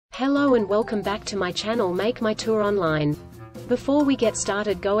Hello and welcome back to my channel Make My Tour Online. Before we get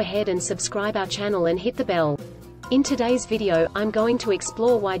started, go ahead and subscribe our channel and hit the bell. In today's video, I'm going to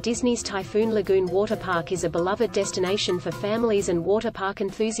explore why Disney's Typhoon Lagoon Water Park is a beloved destination for families and water park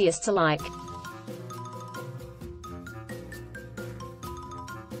enthusiasts alike.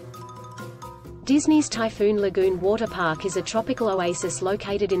 Disney's Typhoon Lagoon Water Park is a tropical oasis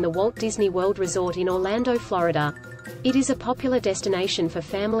located in the Walt Disney World Resort in Orlando, Florida. It is a popular destination for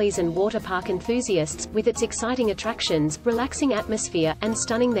families and water park enthusiasts, with its exciting attractions, relaxing atmosphere, and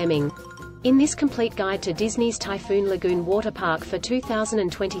stunning theming. In this complete guide to Disney's Typhoon Lagoon Water Park for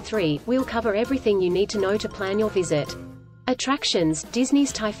 2023, we'll cover everything you need to know to plan your visit. Attractions.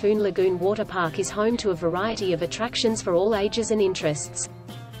 Disney's Typhoon Lagoon Water Park is home to a variety of attractions for all ages and interests.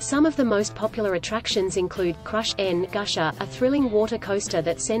 Some of the most popular attractions include Gusher, a thrilling water coaster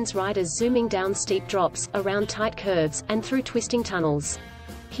that sends riders zooming down steep drops, around tight curves, and through twisting tunnels.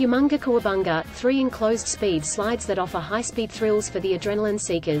 Humunga Kowabunga, 3 enclosed speed slides that offer high-speed thrills for the adrenaline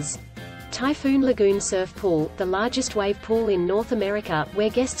seekers. Typhoon Lagoon Surf Pool, the largest wave pool in North America, where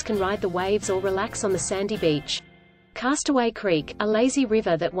guests can ride the waves or relax on the sandy beach. Castaway Creek, a lazy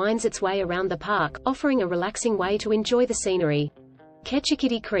river that winds its way around the park, offering a relaxing way to enjoy the scenery.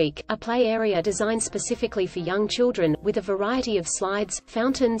 Creek, a play area designed specifically for young children, with a variety of slides,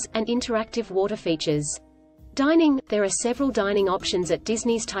 fountains, and interactive water features. Dining. There are several dining options at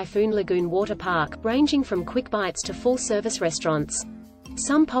Disney's Typhoon Lagoon Water Park, ranging from quick bites to full-service restaurants.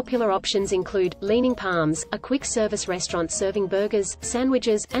 Some popular options include Leaning Palms, a quick-service restaurant serving burgers,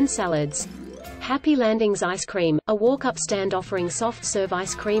 sandwiches, and salads. Happy Landings Ice Cream, a walk-up stand offering soft-serve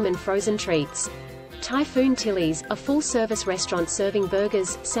ice cream and frozen treats. Typhoon Tilly's, a full-service restaurant serving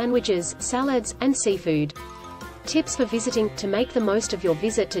burgers, sandwiches, salads, and seafood. Tips for visiting. To make the most of your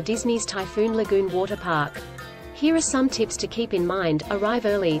visit to Disney's Typhoon Lagoon Water Park. Here are some tips to keep in mind. Arrive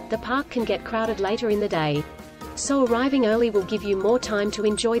early. The park can get crowded later in the day. So arriving early will give you more time to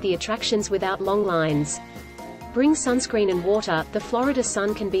enjoy the attractions without long lines. Bring sunscreen and water. The Florida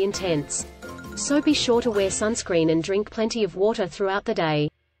sun can be intense. So be sure to wear sunscreen and drink plenty of water throughout the day.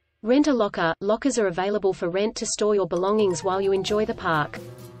 Rent a locker. Lockers are available for rent to store your belongings while you enjoy the park.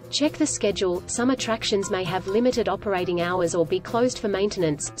 Check the schedule. Some attractions may have limited operating hours or be closed for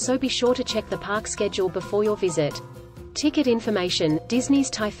maintenance, so be sure to check the park schedule before your visit. Ticket information. Disney's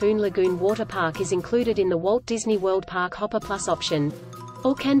Typhoon Lagoon Water Park is included in the Walt Disney World Park Hopper Plus option,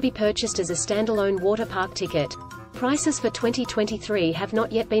 or can be purchased as a standalone water park ticket. Prices for 2023 have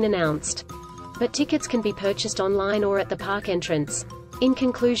not yet been announced, but tickets can be purchased online or at the park entrance. In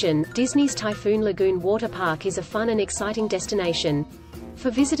conclusion, Disney's Typhoon Lagoon Water Park is a fun and exciting destination for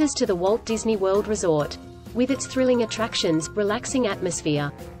visitors to the Walt Disney World Resort. With its thrilling attractions, relaxing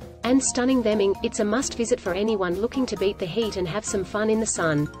atmosphere, and stunning theming, it's a must-visit for anyone looking to beat the heat and have some fun in the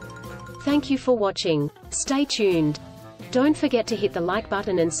sun. Thank you for watching. Stay tuned. Don't forget to hit the like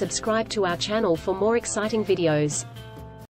button and subscribe to our channel for more exciting videos.